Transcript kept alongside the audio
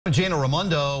Gina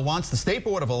Raimondo wants the State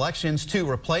Board of Elections to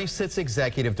replace its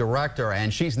executive director,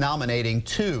 and she's nominating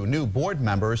 2 new board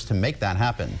members to make that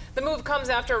happen. The move comes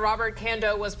after Robert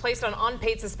Kando was placed on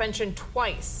unpaid suspension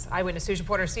twice. Eyewitness News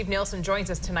reporter Steve Nielsen joins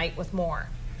us tonight with more.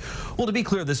 Well, to be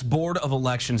clear, this Board of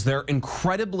Elections, they're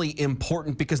incredibly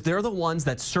important because they're the ones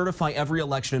that certify every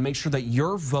election and make sure that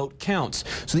your vote counts.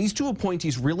 So these 2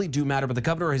 appointees really do matter, but the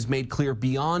governor has made clear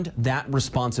beyond that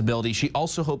responsibility, she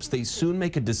also hopes they soon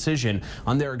make a decision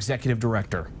on their executive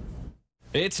director.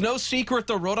 It's no secret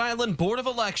the Rhode Island Board of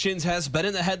Elections has been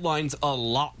in the headlines a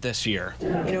lot this year. You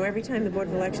know, every time the Board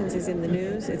of Elections is in the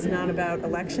news, it's not about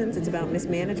elections, it's about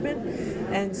mismanagement.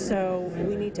 And so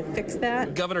we need to fix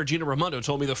that. Governor Gina Raimondo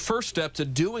told me the first step to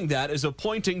doing that is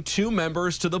appointing 2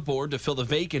 members to the board to fill the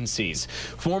vacancies.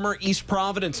 Former East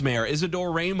Providence Mayor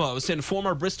Isidore Ramos and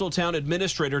former Bristol Town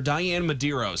Administrator Diane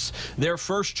Medeiros. Their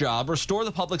first job, restore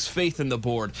the public's faith in the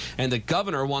board. And the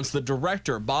governor wants the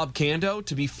director, Bob Kando,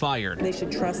 to be fired. They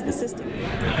should trust the system.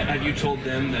 Have you told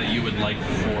them that you would like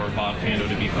for Bob Kando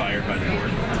to be fired by the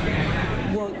board?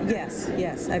 Well,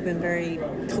 yes. I've been very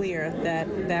clear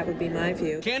that that would be my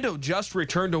view. Kando just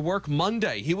returned to work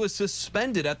Monday. He was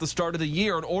suspended at the start of the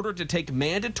year in order to take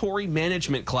mandatory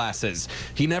management classes.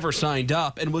 He never signed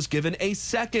up and was given a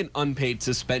second unpaid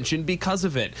suspension because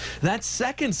of it. That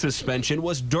second suspension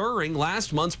was during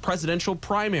last month's presidential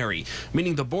primary,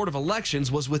 meaning the Board of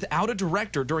Elections was without a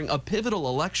director during a pivotal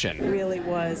election. It really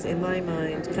was, in my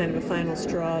mind, kind of a final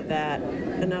straw that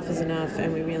enough is enough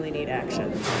and we really need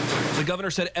action. The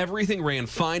governor said everything ran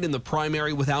fine in the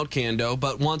primary without Kando,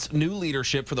 but wants new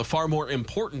leadership for the far more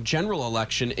important general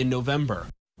election in November.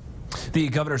 The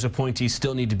governor's appointees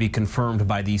still need to be confirmed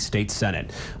by the state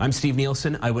Senate. I'm Steve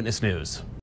Nielsen, Eyewitness News.